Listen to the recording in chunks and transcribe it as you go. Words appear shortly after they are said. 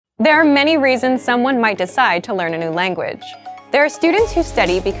There are many reasons someone might decide to learn a new language. There are students who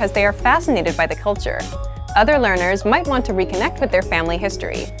study because they are fascinated by the culture. Other learners might want to reconnect with their family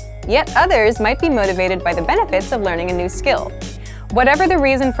history. Yet others might be motivated by the benefits of learning a new skill. Whatever the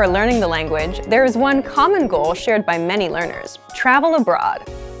reason for learning the language, there is one common goal shared by many learners: travel abroad.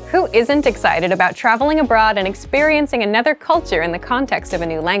 Who isn't excited about traveling abroad and experiencing another culture in the context of a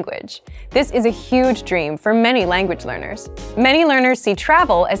new language? This is a huge dream for many language learners. Many learners see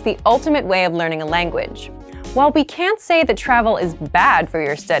travel as the ultimate way of learning a language. While we can't say that travel is bad for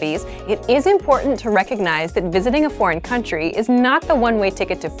your studies, it is important to recognize that visiting a foreign country is not the one-way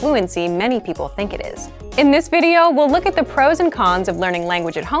ticket to fluency many people think it is. In this video, we'll look at the pros and cons of learning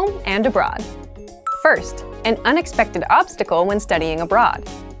language at home and abroad. First, an unexpected obstacle when studying abroad.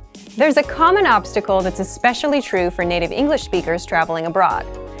 There's a common obstacle that's especially true for native English speakers traveling abroad.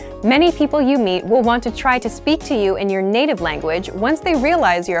 Many people you meet will want to try to speak to you in your native language once they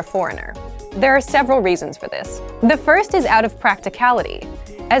realize you're a foreigner. There are several reasons for this. The first is out of practicality.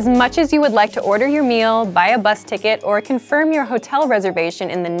 As much as you would like to order your meal, buy a bus ticket, or confirm your hotel reservation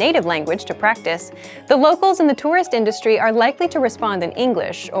in the native language to practice, the locals in the tourist industry are likely to respond in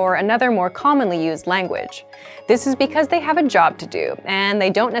English or another more commonly used language. This is because they have a job to do, and they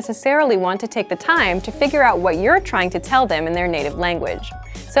don't necessarily want to take the time to figure out what you're trying to tell them in their native language.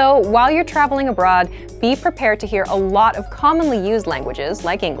 So while you're traveling abroad, be prepared to hear a lot of commonly used languages,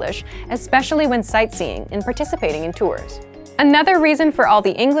 like English, especially when sightseeing and participating in tours. Another reason for all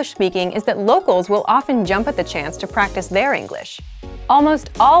the English speaking is that locals will often jump at the chance to practice their English. Almost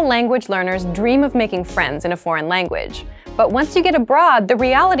all language learners dream of making friends in a foreign language, but once you get abroad, the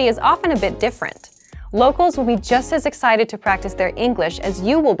reality is often a bit different. Locals will be just as excited to practice their English as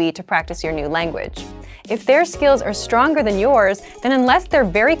you will be to practice your new language. If their skills are stronger than yours, then unless they're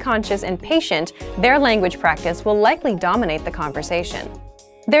very conscious and patient, their language practice will likely dominate the conversation.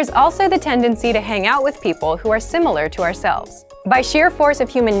 There's also the tendency to hang out with people who are similar to ourselves. By sheer force of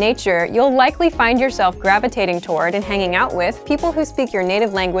human nature, you'll likely find yourself gravitating toward and hanging out with people who speak your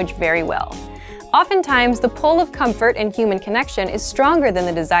native language very well. Oftentimes, the pull of comfort and human connection is stronger than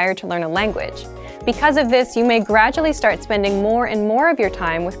the desire to learn a language. Because of this, you may gradually start spending more and more of your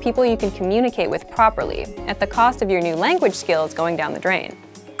time with people you can communicate with properly, at the cost of your new language skills going down the drain.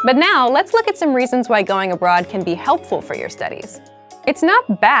 But now, let's look at some reasons why going abroad can be helpful for your studies. It's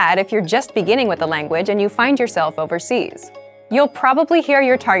not bad if you're just beginning with a language and you find yourself overseas. You'll probably hear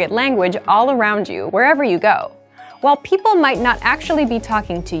your target language all around you, wherever you go. While people might not actually be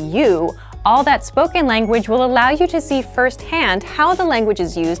talking to you, all that spoken language will allow you to see firsthand how the language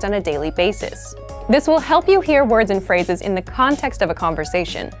is used on a daily basis. This will help you hear words and phrases in the context of a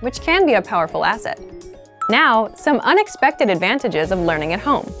conversation, which can be a powerful asset. Now, some unexpected advantages of learning at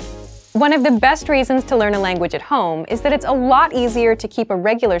home. One of the best reasons to learn a language at home is that it's a lot easier to keep a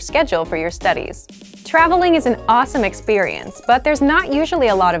regular schedule for your studies. Traveling is an awesome experience, but there's not usually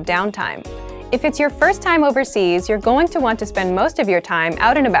a lot of downtime. If it's your first time overseas, you're going to want to spend most of your time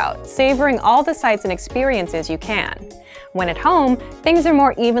out and about, savoring all the sights and experiences you can. When at home, things are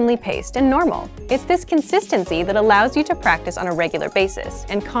more evenly paced and normal. It's this consistency that allows you to practice on a regular basis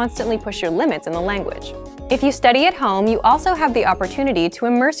and constantly push your limits in the language. If you study at home, you also have the opportunity to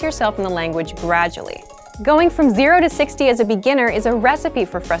immerse yourself in the language gradually. Going from 0 to 60 as a beginner is a recipe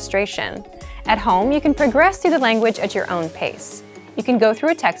for frustration. At home, you can progress through the language at your own pace. You can go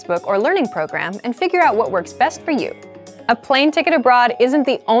through a textbook or learning program and figure out what works best for you. A plane ticket abroad isn't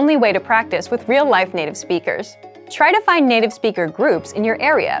the only way to practice with real-life native speakers. Try to find native speaker groups in your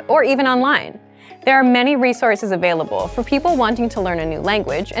area or even online. There are many resources available for people wanting to learn a new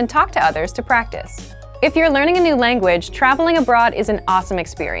language and talk to others to practice. If you're learning a new language, traveling abroad is an awesome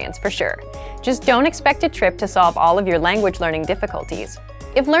experience for sure. Just don't expect a trip to solve all of your language learning difficulties.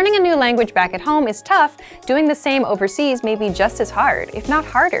 If learning a new language back at home is tough, doing the same overseas may be just as hard, if not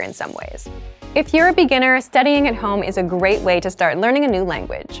harder in some ways. If you're a beginner, studying at home is a great way to start learning a new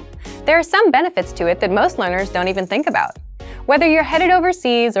language. There are some benefits to it that most learners don't even think about. Whether you're headed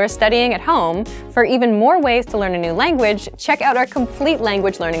overseas or studying at home, for even more ways to learn a new language, check out our complete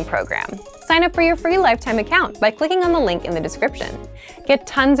language learning program. Sign up for your free lifetime account by clicking on the link in the description. Get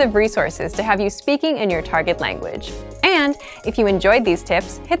tons of resources to have you speaking in your target language. And if you enjoyed these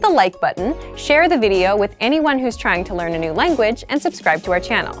tips, hit the like button, share the video with anyone who's trying to learn a new language, and subscribe to our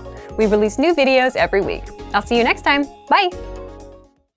channel. We release new videos every week. I'll see you next time. Bye!